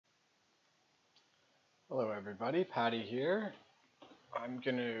Hello everybody, Patty here. I'm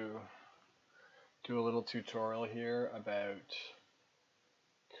going to do a little tutorial here about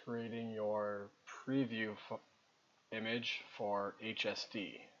creating your preview image for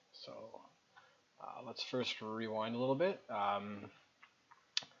HSD. So let's first rewind a little bit. I'm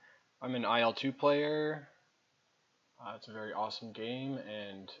an IL-2 player. It's a very awesome game,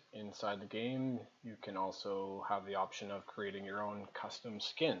 and inside the game you can also have the option of creating your own custom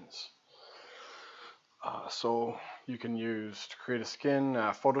skins. So you can use to create a skin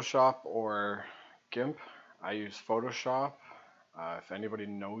Photoshop or GIMP. I use Photoshop. If anybody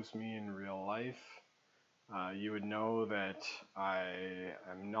knows me in real life, you would know that I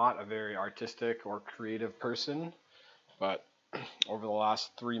am not a very artistic or creative person, but over the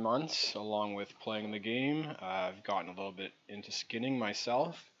last 3 months, along with playing the game, I've gotten a little bit into skinning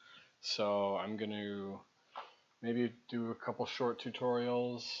myself. So I'm going to maybe do a couple short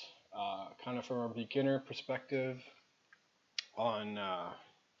tutorials kind of from a beginner perspective on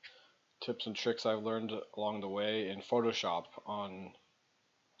tips and tricks I've learned along the way in Photoshop on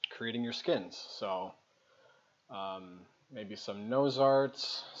creating your skins. So maybe some nose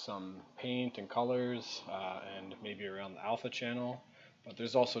arts, some paint and colors, and maybe around the alpha channel. But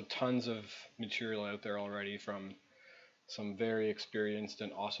there's also tons of material out there already from some very experienced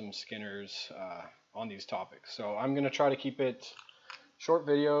and awesome skinners on these topics. So I'm going to try to keep it short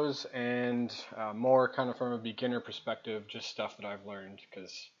videos and more kind of from a beginner perspective, just stuff that I've learned,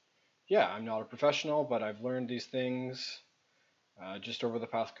 because yeah, I'm not a professional, but I've learned these things just over the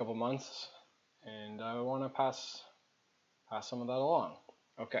past couple months, and I want to pass some of that along.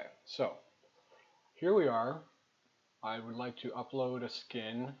 Okay, so here we are. I would like to upload a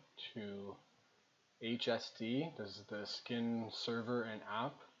skin to HSD. This is the skin server and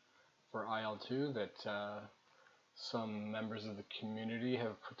app for IL-2 that some members of the community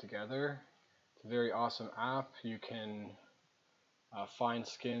have put together. It's a very awesome app. You can find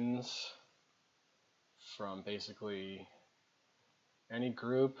skins from basically any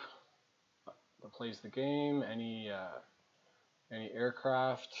group that plays the game, any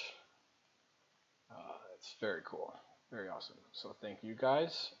aircraft. It's very cool, very awesome. So thank you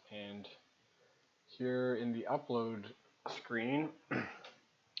guys. And here in the upload screen,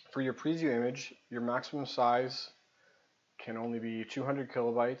 for your preview image, your maximum size can only be 200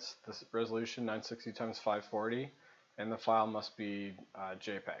 kilobytes, the resolution 960 x 540, and the file must be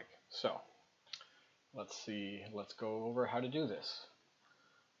JPEG. So let's go over how to do this.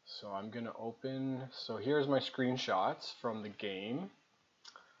 So I'm going to open, so here's my screenshots from the game.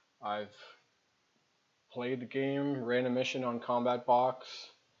 I've played the game, ran a mission on Combat Box,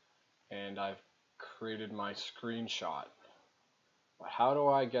 and I've created my screenshot. But how do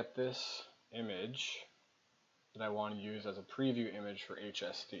I get this image that I want to use as a preview image for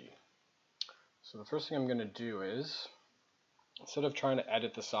HSD? So the first thing I'm going to do is, instead of trying to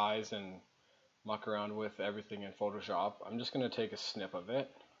edit the size and muck around with everything in Photoshop, I'm just going to take a snip of it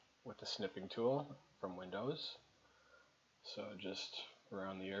with the snipping tool from Windows. So just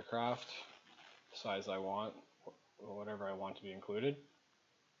around the aircraft, size I want, whatever I want to be included.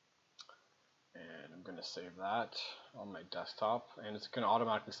 And I'm going to save that on my desktop, and it's going to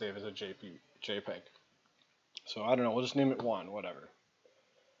automatically save as a JPEG. So I don't know, we'll just name it 1, whatever.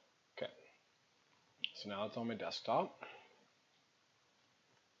 Okay, so now it's on my desktop.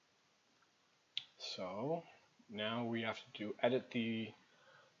 So now we have to edit the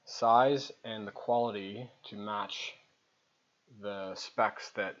size and the quality to match the specs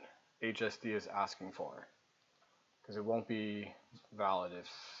that HSD is asking for, because it won't be valid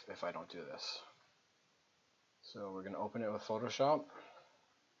if I don't do this. So we're going to open it with Photoshop.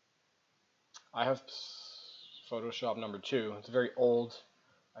 I have Photoshop number 2. It's a very old,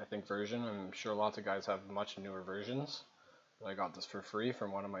 I think, version. I'm sure lots of guys have much newer versions, but I got this for free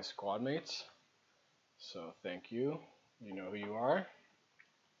from one of my squad mates. So thank you. You know who you are.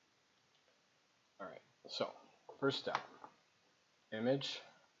 Alright, so first step, image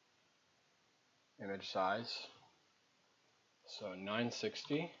size, so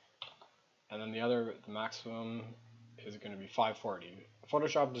 960, and then the maximum is going to be 540.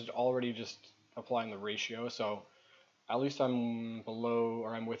 Photoshop is already just applying the ratio, so at least I'm below,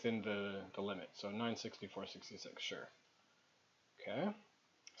 or I'm within the limit, so 960, 466, sure. Okay,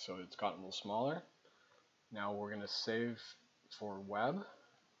 so it's gotten a little smaller. Now we're going to save for web.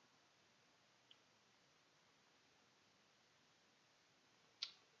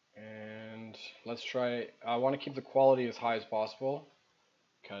 And let's try, I want to keep the quality as high as possible,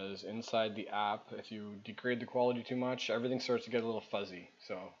 because inside the app, if you degrade the quality too much, everything starts to get a little fuzzy,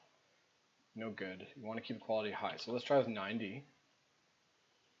 so no good. You want to keep the quality high. So let's try with 90.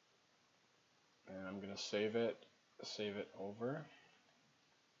 And I'm going to save it over,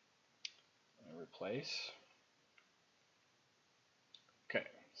 and replace. Okay,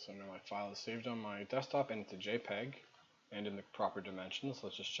 so now my file is saved on my desktop and it's a JPEG and in the proper dimensions.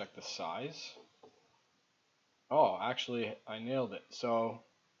 Let's just check the size. Oh, actually I nailed it. So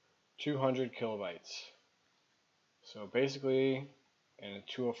 200 kilobytes. So basically, and a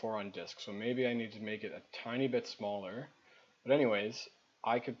 204 on disk. So maybe I need to make it a tiny bit smaller. But anyways,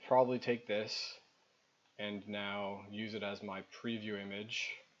 I could probably take this and now use it as my preview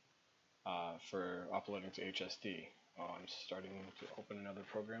image for uploading to HSD. Oh, I'm starting to open another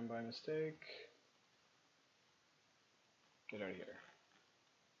program by mistake. Get out of here.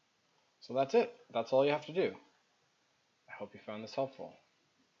 So that's it. That's all you have to do. I hope you found this helpful.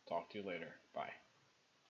 Talk to you later. Bye.